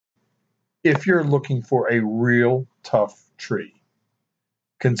If you're looking for a real tough tree,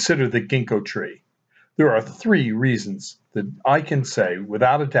 consider the ginkgo tree. There are 3 reasons that I can say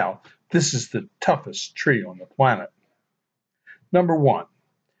without a doubt this is the toughest tree on the planet. Number 1,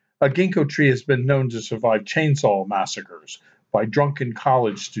 a ginkgo tree has been known to survive chainsaw massacres by drunken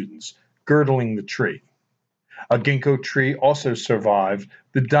college students girdling the tree. A ginkgo tree also survived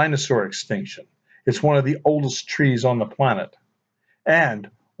the dinosaur extinction. It's one of the oldest trees on the planet. And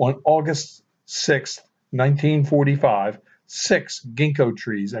on August 6, 1945, 6 ginkgo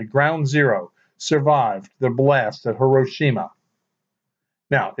trees at Ground Zero survived the blast at Hiroshima.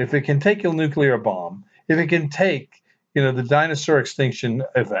 Now, if it can take a nuclear bomb, if it can take, the dinosaur extinction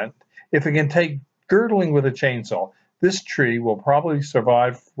event, if it can take girdling with a chainsaw, this tree will probably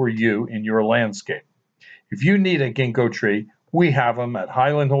survive for you in your landscape. If you need a ginkgo tree, we have them at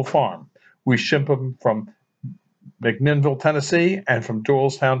Highland Hill Farm. We ship them from McMinnville, Tennessee, and from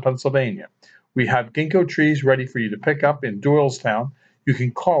Doylestown, Pennsylvania. We have ginkgo trees ready for you to pick up in Doylestown. You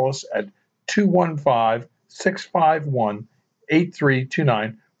can call us at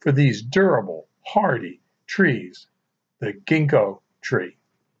 215-651-8329 for these durable, hardy trees, the ginkgo tree.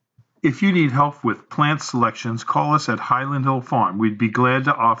 If you need help with plant selections, call us at Highland Hill Farm. We'd be glad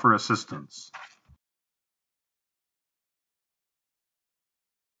to offer assistance.